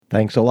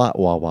Thanks a lot,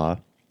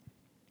 Wawa.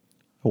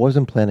 I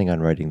wasn't planning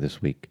on writing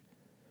this week.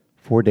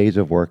 4 days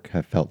of work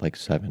have felt like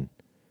 7.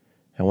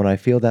 And when I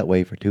feel that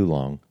way for too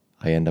long,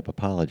 I end up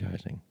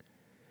apologizing.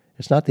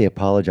 It's not the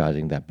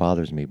apologizing that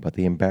bothers me, but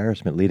the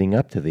embarrassment leading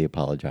up to the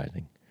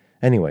apologizing.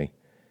 Anyway,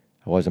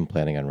 I wasn't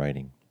planning on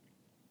writing.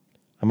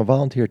 I'm a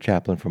volunteer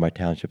chaplain for my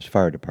township's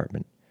fire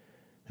department.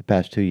 The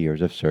past 2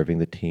 years of serving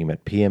the team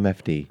at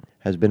PMFD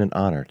has been an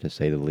honor, to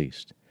say the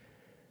least.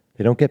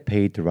 They don't get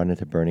paid to run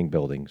into burning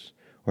buildings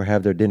or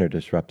have their dinner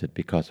disrupted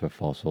because of a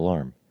false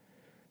alarm.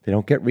 They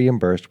don't get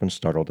reimbursed when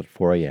startled at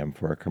 4 a.m.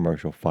 for a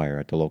commercial fire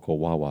at the local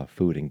Wawa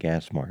food and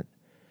gas mart.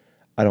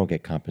 I don't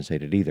get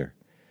compensated either.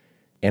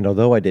 And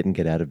although I didn't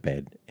get out of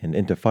bed and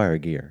into fire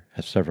gear,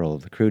 as several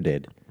of the crew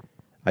did,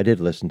 I did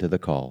listen to the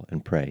call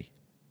and pray.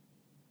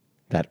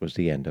 That was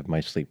the end of my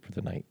sleep for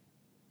the night.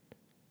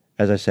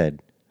 As I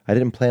said, I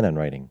didn't plan on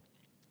writing.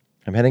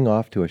 I'm heading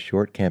off to a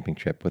short camping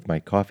trip with my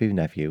coffee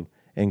nephew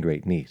and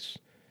great niece.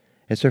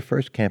 It's her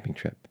first camping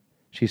trip.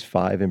 She's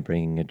 5 and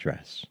bringing a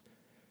dress.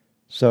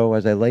 So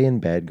as I lay in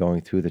bed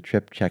going through the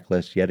trip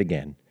checklist yet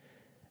again,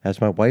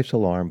 as my wife's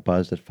alarm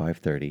buzzed at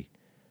 5:30,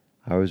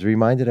 I was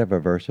reminded of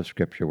a verse of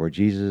Scripture where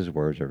Jesus'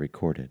 words are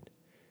recorded.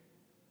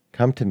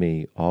 Come to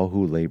me, all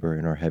who labor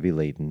and are heavy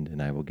laden,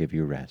 and I will give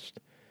you rest.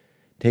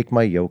 Take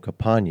my yoke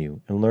upon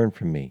you and learn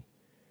from me,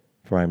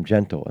 for I am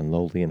gentle and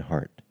lowly in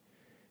heart,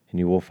 and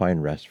you will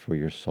find rest for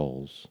your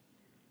souls.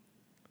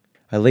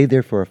 I lay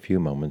there for a few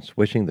moments,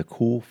 wishing the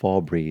cool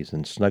fall breeze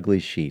and snuggly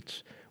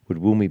sheets would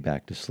woo me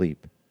back to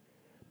sleep.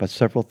 But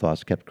several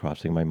thoughts kept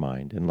crossing my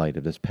mind in light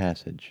of this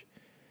passage.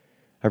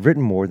 I've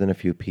written more than a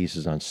few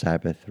pieces on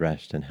Sabbath,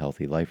 rest, and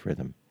healthy life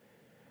rhythm.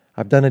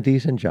 I've done a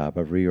decent job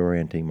of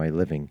reorienting my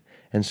living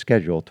and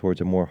schedule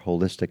towards a more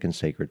holistic and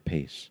sacred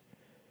pace.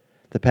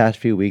 The past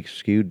few weeks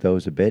skewed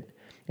those a bit,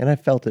 and I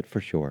felt it for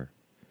sure.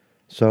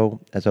 So,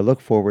 as I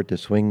look forward to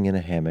swinging in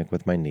a hammock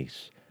with my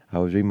niece, I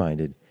was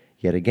reminded,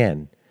 yet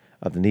again,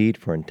 of the need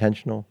for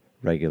intentional,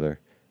 regular,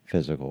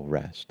 physical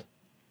rest.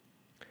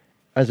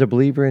 As a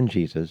believer in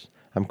Jesus,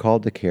 I'm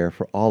called to care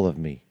for all of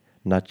me,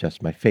 not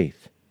just my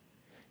faith.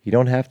 You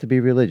don't have to be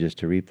religious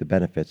to reap the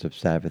benefits of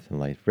Sabbath and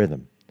life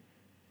rhythm.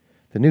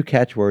 The new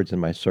catchwords in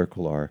my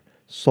circle are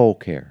soul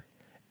care,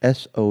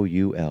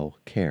 S-O-U-L,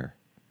 care.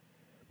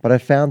 But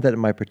I've found that in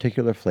my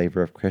particular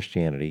flavor of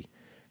Christianity,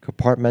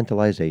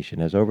 compartmentalization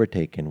has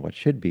overtaken what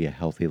should be a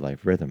healthy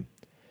life rhythm.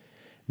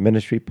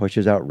 Ministry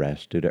pushes out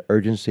rest due to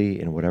urgency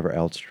and whatever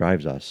else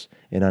drives us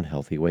in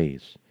unhealthy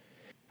ways.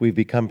 We've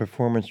become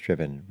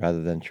performance-driven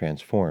rather than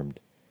transformed.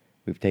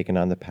 We've taken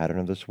on the pattern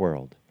of this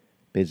world.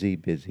 Busy,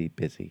 busy,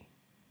 busy.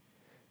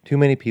 Too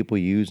many people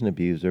use and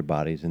abuse their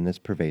bodies in this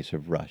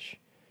pervasive rush.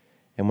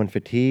 And when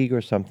fatigue or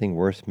something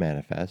worse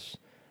manifests,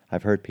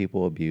 I've heard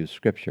people abuse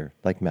Scripture,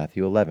 like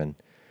Matthew 11,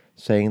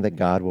 saying that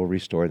God will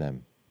restore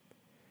them.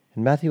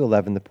 In Matthew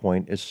 11, the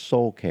point is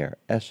soul care,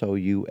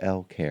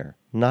 S-O-U-L care,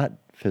 not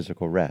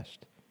physical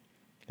rest.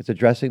 It's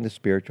addressing the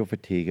spiritual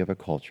fatigue of a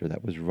culture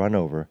that was run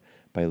over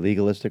by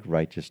legalistic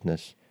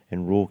righteousness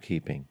and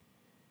rule-keeping.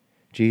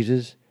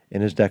 Jesus,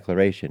 in his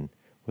declaration,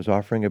 was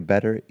offering a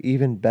better,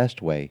 even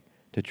best way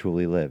to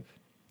truly live.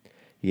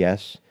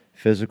 Yes,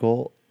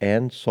 physical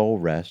and soul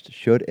rest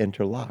should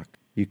interlock.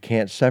 You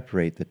can't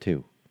separate the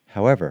two.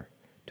 However,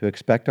 to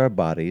expect our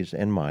bodies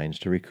and minds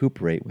to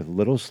recuperate with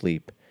little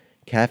sleep,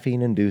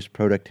 caffeine-induced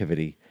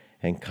productivity,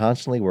 and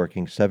constantly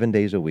working 7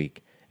 days a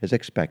week is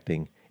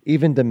expecting,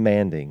 even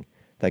demanding,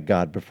 that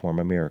God perform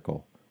a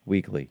miracle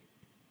weekly.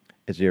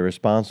 It's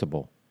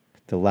irresponsible.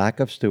 The lack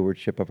of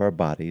stewardship of our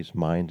bodies,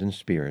 minds, and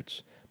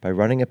spirits by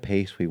running a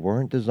pace we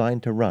weren't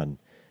designed to run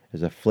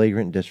is a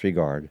flagrant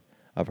disregard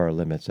of our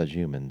limits as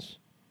humans.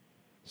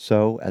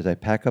 So, as I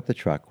pack up the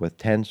truck with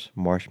tents,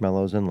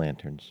 marshmallows, and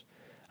lanterns,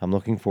 I'm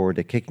looking forward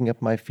to kicking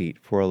up my feet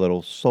for a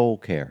little soul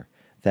care.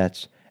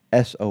 That's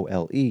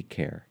S-O-L-E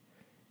care.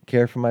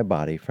 Care for my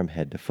body from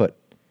head to foot.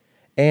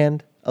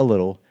 And a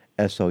little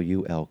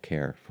S-O-U-L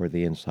care for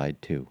the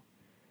inside too.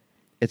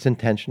 It's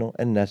intentional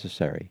and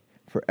necessary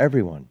for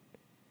everyone.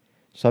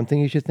 Something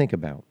you should think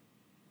about.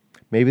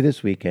 Maybe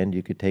this weekend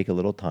you could take a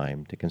little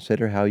time to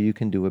consider how you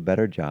can do a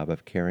better job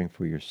of caring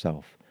for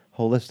yourself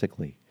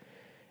holistically,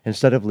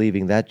 instead of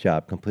leaving that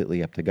job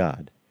completely up to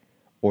God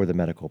or the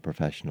medical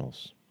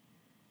professionals.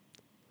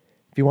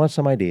 If you want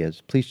some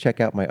ideas, please check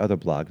out my other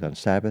blogs on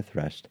Sabbath,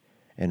 rest,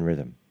 and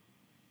rhythm.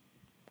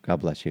 God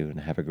bless you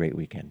and have a great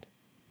weekend.